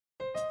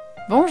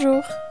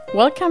Bonjour,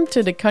 welcome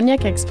to the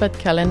Cognac Expert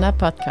Calendar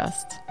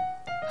podcast,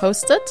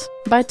 hosted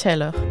by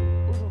Taylor.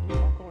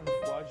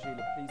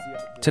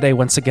 Today,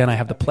 once again, I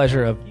have the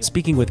pleasure of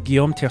speaking with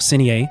Guillaume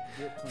Tersinier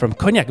from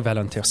Cognac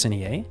Vallon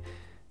Tersinier.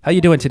 How are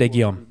you doing today,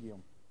 Guillaume?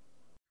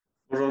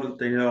 Bonjour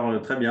Taylor,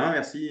 très bien,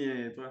 merci.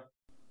 Et toi?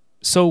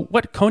 So,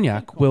 what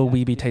cognac will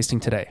we be tasting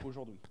today?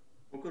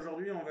 Donc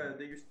aujourd'hui, on va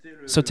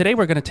déguster le. So today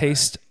we're going to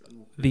taste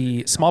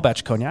the small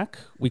batch cognac.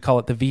 We call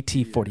it the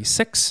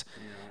VT46.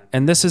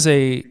 And this is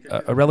a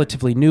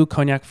relatively new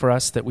cognac for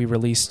us that we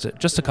released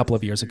just a couple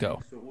of years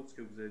ago.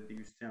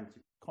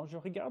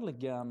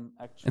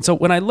 And so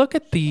when I look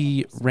at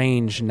the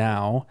range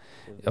now,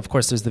 of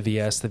course there's the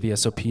VS, the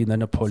VSOP, the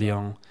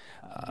Napoleon,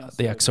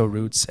 the XO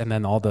Roots, and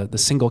then all the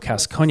single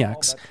cask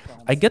cognacs.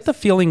 I get the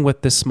feeling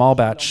with this small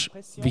batch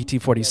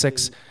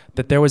VT46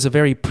 that there was a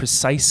very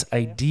precise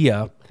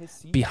idea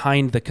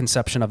behind the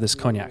conception of this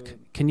cognac.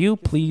 Can you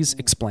please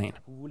explain?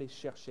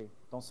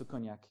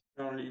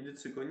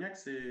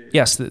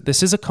 Yes,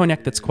 this is a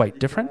cognac that's quite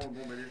different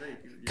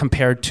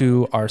compared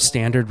to our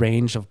standard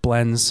range of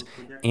blends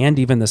and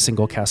even the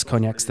single cask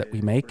cognacs that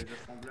we make.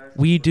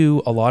 We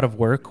do a lot of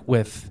work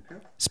with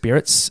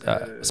spirits,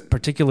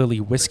 particularly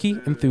whiskey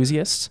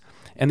enthusiasts.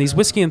 And these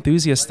whiskey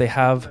enthusiasts, they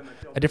have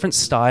a different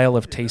style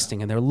of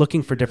tasting, and they're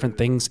looking for different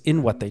things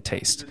in what they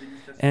taste.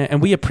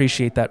 And we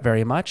appreciate that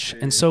very much.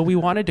 And so we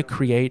wanted to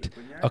create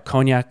a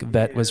cognac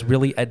that was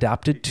really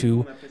adapted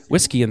to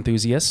whiskey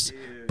enthusiasts,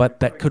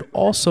 but that could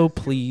also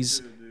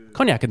please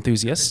cognac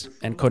enthusiasts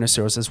and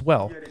connoisseurs as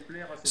well.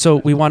 So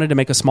we wanted to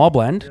make a small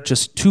blend,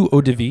 just 2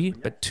 eau de vie,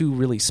 but 2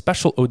 really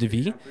special eau de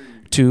vie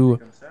to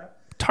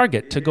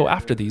target, to go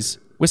after these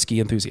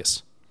whiskey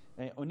enthusiasts.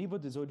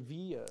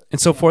 And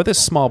so for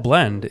this small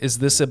blend, is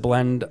this a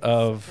blend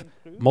of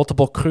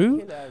multiple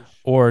cru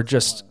or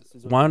just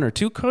 1 or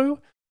 2 cru?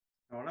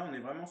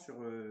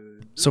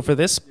 So for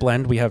this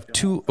blend, we have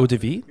 2 eau de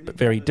vie, but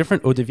very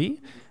different eau de vie.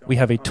 We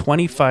have a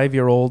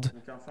 25-year-old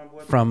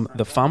from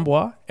the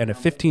Fambois and a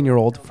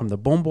 15-year-old from the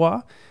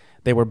Bonbois.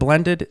 They were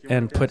blended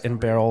and put in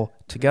barrel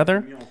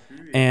together,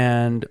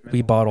 and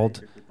we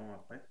bottled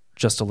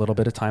just a little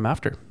bit of time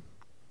after.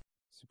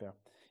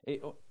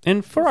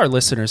 And for our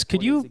listeners,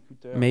 could you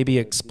maybe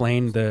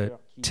explain the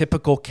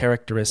typical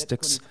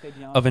characteristics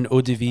of an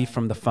eau de vie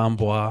from the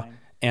Fambois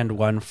and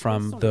one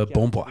from the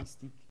Bonbois?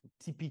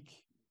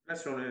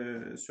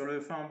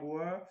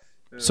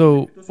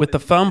 So with the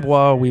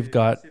Fambois, we've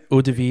got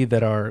eau de vie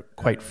that are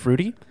quite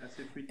fruity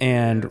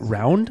and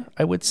round,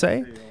 I would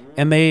say,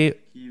 and they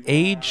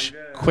age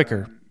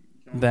quicker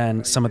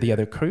than some of the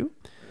other cru.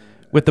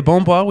 With the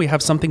Bonbois, we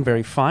have something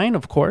very fine,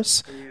 of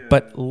course,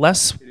 but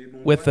less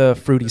with the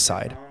fruity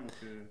side.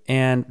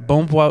 And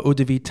Bonbois eau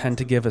de vie tend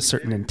to give a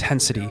certain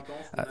intensity,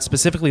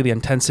 specifically the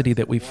intensity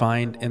that we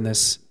find in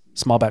this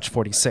small batch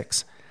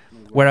 46.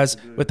 Whereas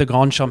with the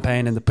Grand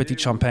Champagne and the Petit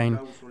Champagne,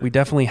 we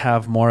definitely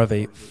have more of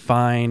a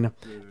fine,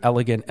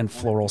 elegant, and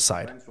floral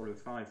side.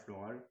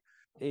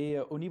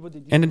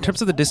 And in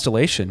terms of the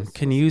distillation,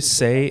 can you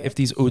say if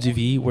these eau de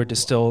vie were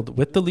distilled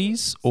with the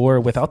lees or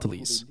without the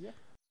lees?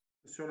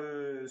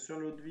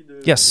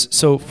 Yes,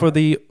 so for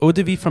the eau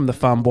de vie from the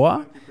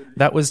Fambois,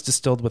 that was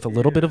distilled with a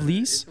little bit of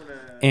lees.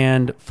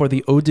 And for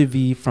the eau de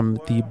vie from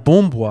the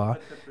Bonbois,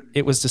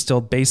 it was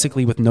distilled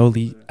basically with no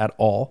lees at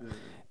all.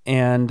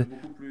 And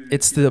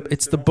it's the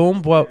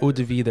Bonbois eau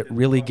de vie that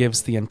really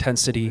gives the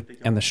intensity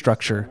and the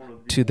structure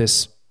to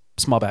this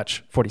small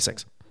batch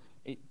 46.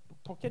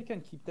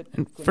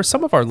 And for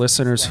some of our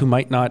listeners who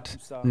might not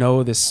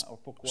know this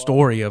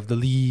story of the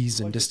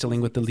lees and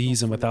distilling with the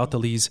lees and without the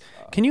lees,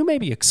 can you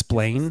maybe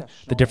explain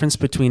the difference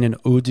between an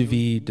eau de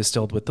vie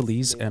distilled with the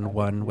lees and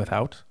one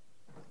without?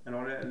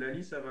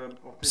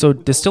 So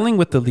distilling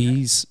with the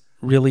lees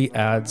really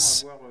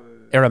adds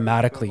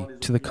aromatically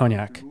to the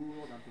cognac.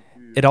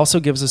 It also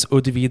gives us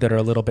eau de vie that are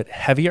a little bit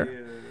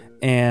heavier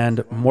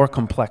and more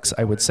complex,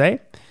 I would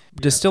say.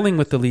 Distilling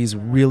with the lees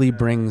really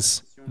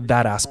brings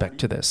that aspect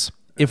to this.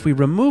 If we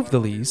remove the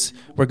lees,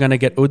 we're going to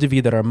get eau de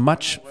vie that are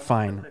much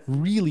fine,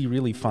 really,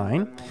 really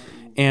fine,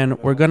 and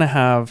we're going to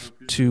have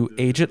to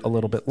age it a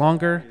little bit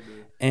longer,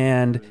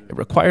 and it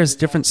requires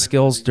different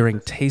skills during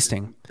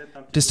tasting.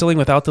 Distilling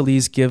without the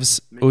lees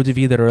gives eau de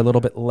vie that are a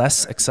little bit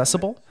less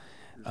accessible,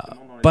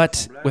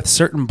 but with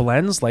certain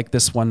blends, like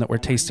this one that we're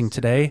tasting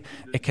today,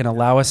 it can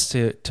allow us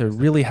to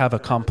really have a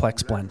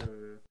complex blend.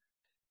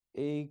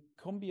 And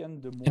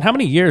how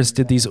many years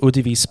did these eau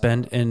de vie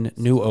spend in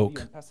New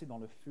Oak?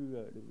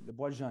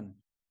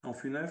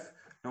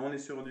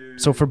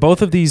 So for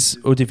both of these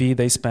eau de vie,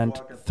 they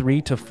spent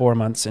 3 to 4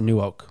 months in New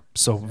Oak.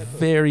 So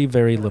very,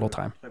 very little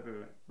time.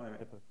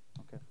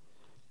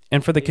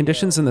 And for the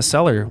conditions in the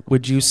cellar,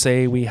 would you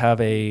say we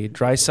have a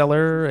dry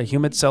cellar, a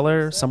humid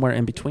cellar, somewhere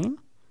in between?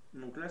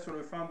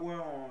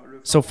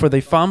 So for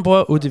the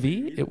Fambois eau de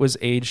vie, it was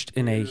aged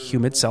in a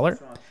humid cellar.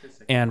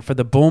 And for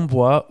the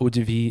Bonbois eau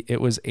de vie,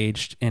 it was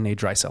aged in a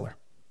dry cellar.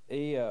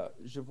 I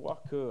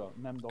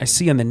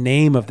see in the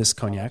name of this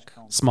cognac,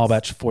 small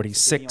batch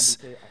 46,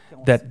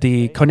 that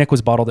the cognac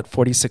was bottled at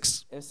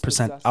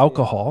 46%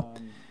 alcohol.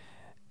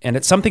 And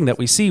it's something that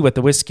we see with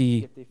the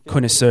whiskey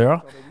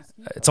connoisseur.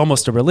 It's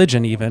almost a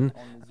religion even.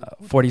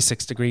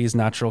 46 degrees,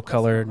 natural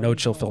color, no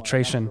chill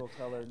filtration.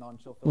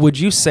 Would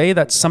you say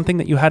that's something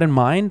that you had in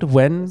mind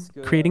when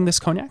creating this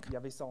cognac?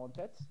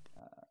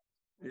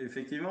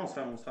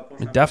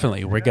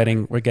 Definitely, we're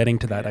getting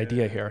to that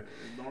idea here.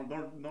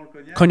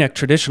 Cognac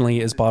traditionally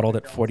is bottled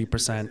at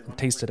 40%,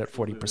 tasted at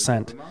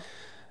 40%.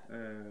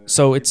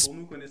 So it's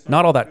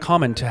not all that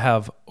common to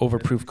have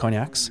overproof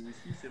cognacs,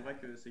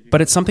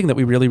 but it's something that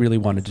we really, really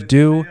wanted to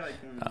do.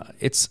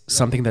 It's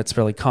something that's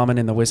fairly common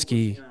in the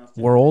whiskey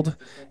world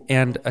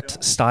and a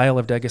style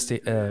of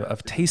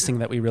tasting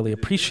that we really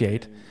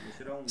appreciate.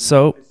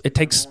 So it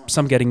takes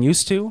some getting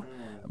used to,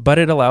 but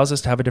it allows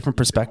us to have a different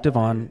perspective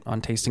on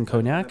tasting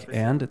cognac,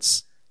 and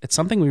it's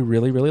something we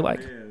really, really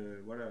like.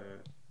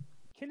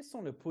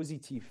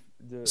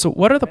 So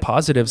what are the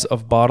positives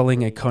of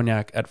bottling a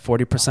cognac at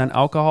 40%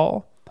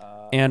 alcohol?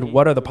 And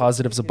what are the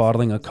positives of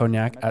bottling a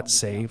cognac at,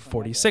 say,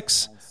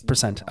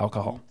 46%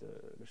 alcohol?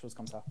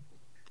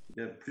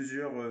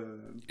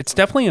 It's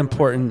definitely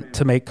important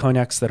to make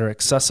cognacs that are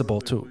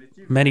accessible to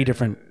many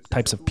different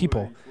types of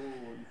people.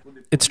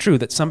 It's true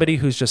that somebody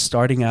who's just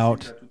starting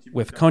out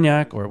with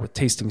cognac or with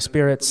tasting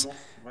spirits,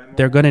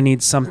 they're going to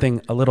need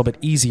something a little bit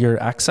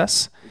easier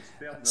access,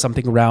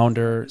 something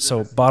rounder.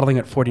 So bottling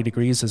at 40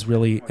 degrees is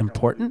really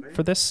important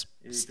for this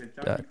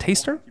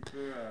taster.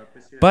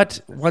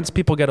 But once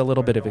people get a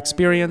little bit of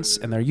experience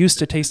and they're used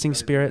to tasting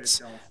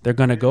spirits, they're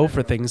going to go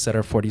for things that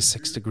are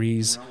 46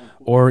 degrees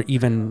or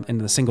even in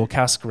the single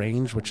cask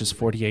range, which is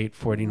 48,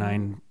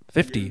 49,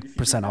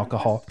 50%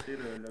 alcohol.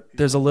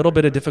 There's a little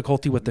bit of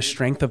difficulty with the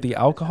strength of the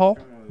alcohol,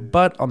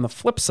 but on the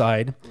flip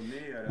side,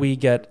 we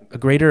get a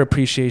greater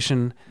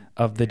appreciation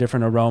of the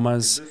different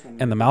aromas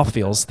and the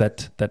mouthfeels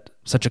that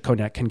such a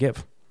cognac can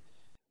give.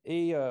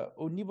 In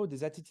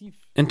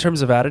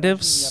terms of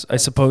additives, I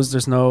suppose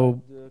there's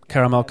no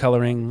caramel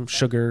coloring,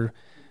 sugar.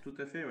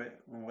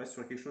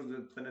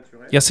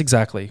 Yes,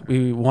 exactly.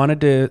 We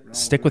wanted to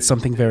stick with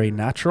something very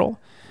natural.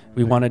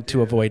 We wanted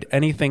to avoid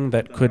anything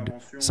that could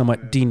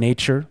somewhat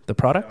denature the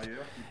product.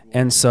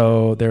 And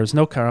so there's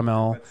no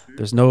caramel,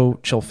 there's no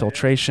chill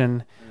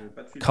filtration,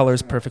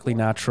 color's perfectly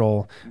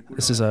natural.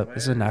 This is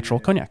a natural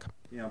cognac.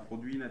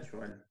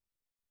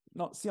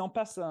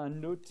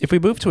 If we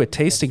move to a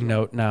tasting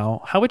note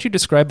now, how would you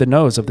describe the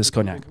nose of this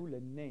cognac?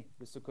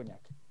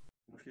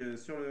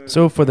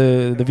 So for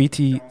the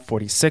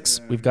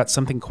VT46, we've got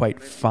something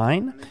quite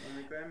fine.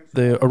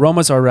 The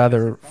aromas are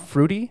rather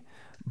fruity,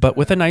 but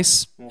with a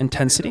nice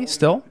intensity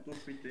still.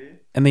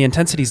 And the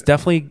intensity is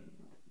definitely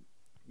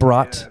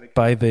brought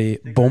by the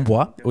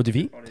Bonbois eau de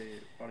vie.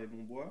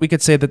 We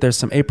could say that there's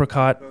some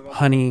apricot,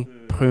 honey,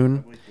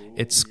 prune.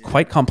 It's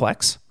quite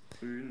complex.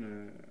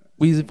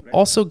 We've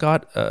also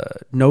got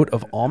a note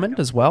of almond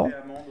as well.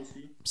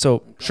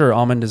 So sure,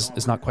 almond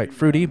is not quite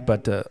fruity,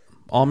 but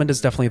almond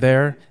is definitely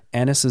there.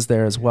 Anise is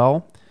there as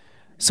well.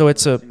 So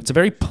it's a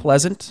very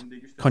pleasant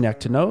cognac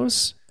to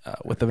nose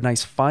with a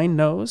nice fine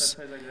nose.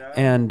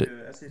 And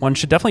one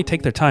should definitely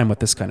take their time with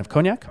this kind of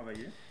cognac.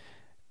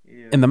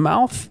 In the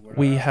mouth,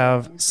 we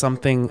have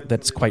something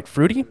that's quite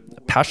fruity,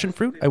 passion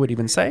fruit, I would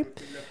even say.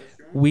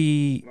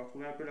 We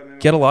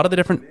get a lot of the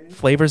different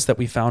flavors that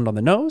we found on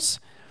the nose,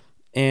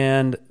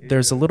 and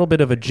there's a little bit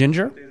of a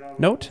ginger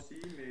note.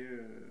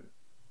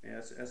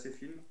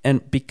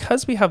 And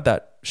because we have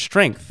that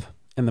strength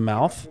in the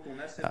mouth,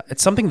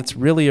 it's something that's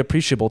really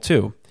appreciable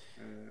too.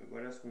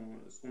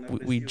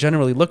 We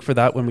generally look for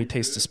that when we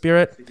taste a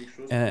spirit,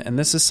 and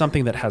this is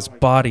something that has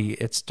body,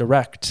 it's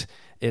direct,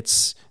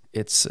 it's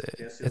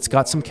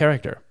got some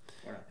character.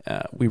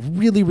 We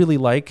really, really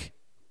like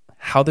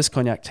how this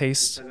cognac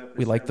tastes.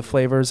 We like the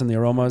flavors and the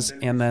aromas,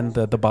 and then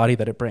the body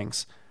that it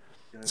brings.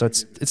 So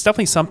it's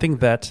definitely something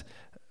that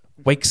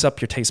wakes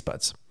up your taste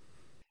buds.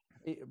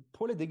 And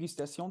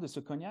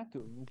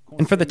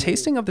for the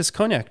tasting of this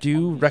cognac, do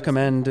you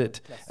recommend it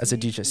as a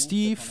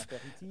digestif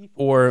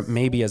or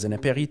maybe as an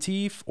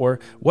apéritif? Or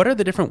what are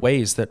the different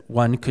ways that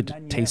one could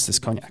taste this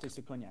cognac?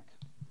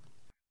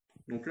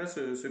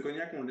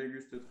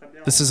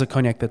 This is a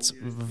cognac that's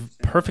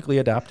perfectly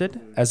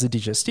adapted as a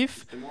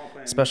digestif,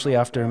 especially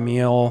after a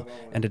meal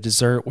and a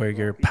dessert where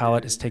your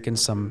palate has taken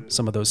some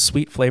of those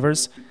sweet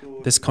flavors.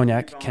 This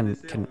cognac can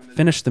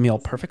finish the meal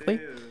perfectly.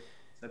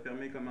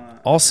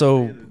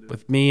 Also,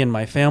 with me and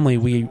my family,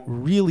 we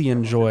really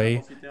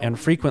enjoy and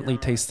frequently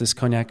taste this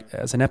cognac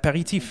as an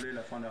apéritif.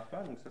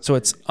 So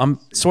it's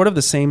sort of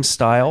the same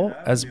style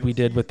as we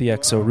did with the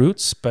XO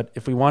Roots, but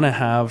if we want to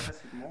have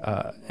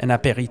an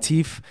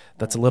apéritif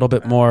that's a little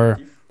bit more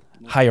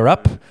higher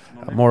up,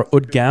 more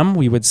haut de gamme,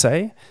 we would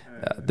say,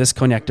 this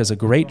cognac does a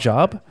great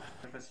job.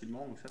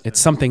 It's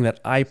something that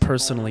I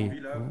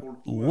personally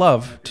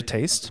love to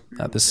taste,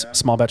 this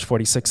small batch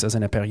 46 as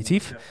an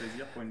apéritif.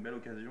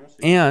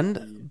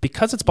 And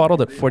because it's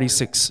bottled at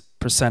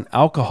 46%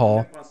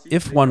 alcohol,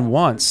 if one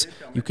wants,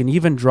 you can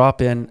even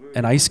drop in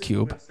an ice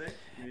cube.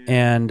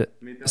 And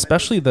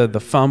especially the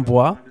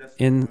Framboise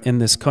in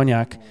this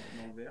cognac,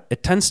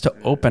 it tends to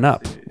open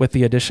up with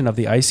the addition of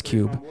the ice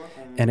cube.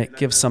 and it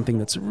gives something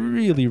that's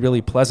really,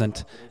 really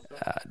pleasant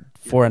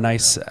for a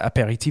nice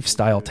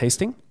aperitif-style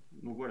tasting.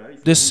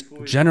 This,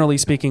 generally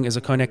speaking, is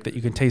a cognac that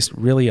you can taste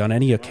really on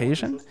any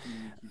occasion.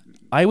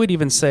 I would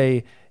even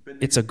say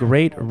it's a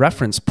great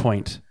reference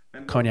point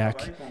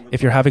cognac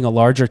if you're having a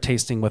larger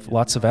tasting with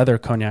lots of other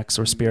cognacs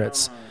or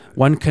spirits.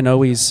 One can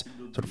always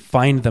sort of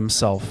find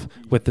themselves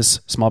with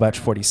this small batch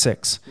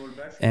 46.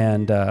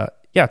 And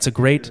it's a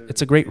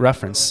great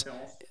reference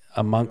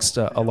amongst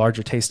a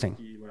larger tasting.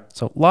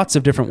 So lots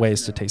of different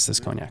ways to taste this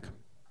cognac.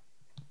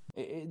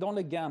 In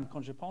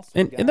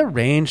the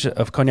range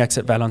of cognacs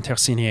at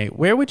Valent-Tersinier,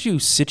 where would you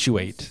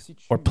situate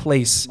or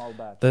place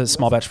the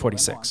small batch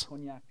 46?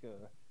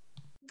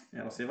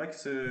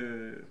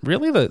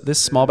 Really,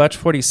 this small batch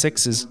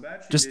 46 is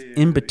just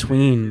in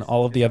between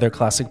all of the other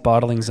classic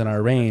bottlings in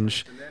our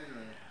range,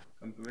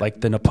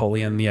 like the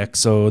Napoleon, the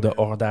XO, the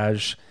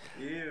Hors-d'Âge,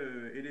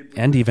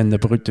 and even the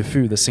Brut de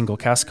Fût, the single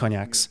cask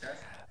cognacs.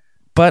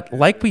 But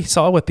like we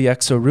saw with the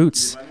XO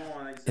roots,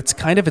 it's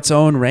kind of its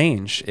own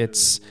range.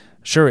 It's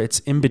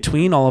in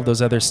between all of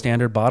those other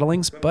standard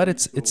bottlings, but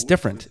it's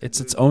different. It's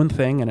its own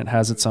thing, and it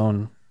has its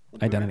own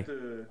identity.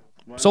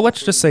 So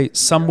let's just say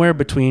somewhere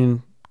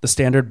between the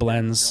standard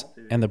blends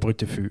and the Brut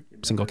de Fût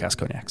single cask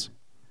cognacs.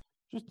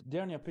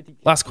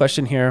 Last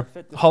question here.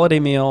 Holiday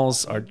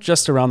meals are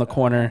just around the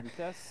corner.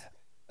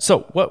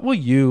 So what will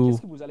you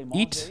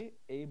eat,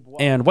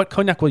 and what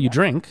cognac will you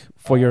drink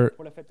for your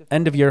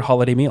end-of-year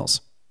holiday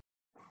meals?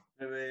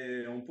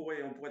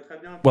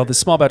 Well, the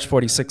small batch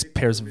 46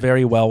 pairs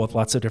very well with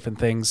lots of different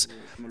things.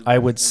 I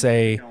would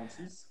say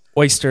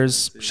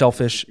oysters,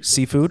 shellfish,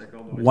 seafood,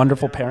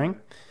 wonderful pairing.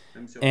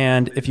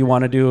 And if you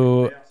want to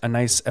do a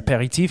nice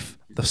aperitif,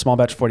 the small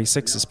batch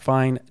 46 is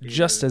fine,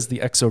 just as the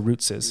XO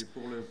Roots is,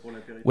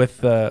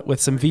 with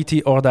some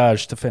VT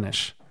Hors-d'Âge to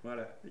finish.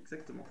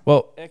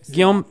 Well,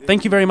 Guillaume,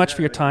 thank you very much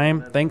for your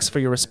time. Thanks for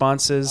your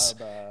responses.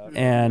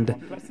 And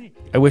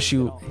I wish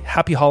you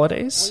happy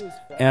holidays.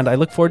 And I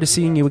look forward to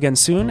seeing you again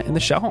soon in the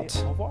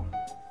Charente.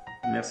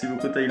 Merci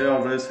beaucoup,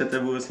 Taylor. Joyeuses fêtes à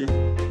vous aussi.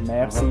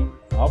 Merci.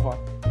 Au revoir.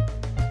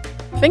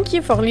 Thank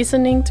you for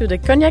listening to the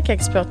Cognac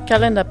Expert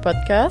Calendar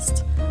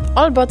podcast.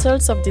 All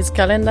bottles of this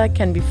calendar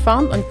can be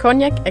found on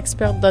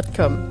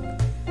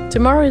cognacexpert.com.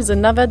 Tomorrow is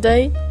another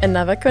day,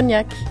 another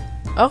cognac.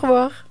 Au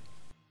revoir.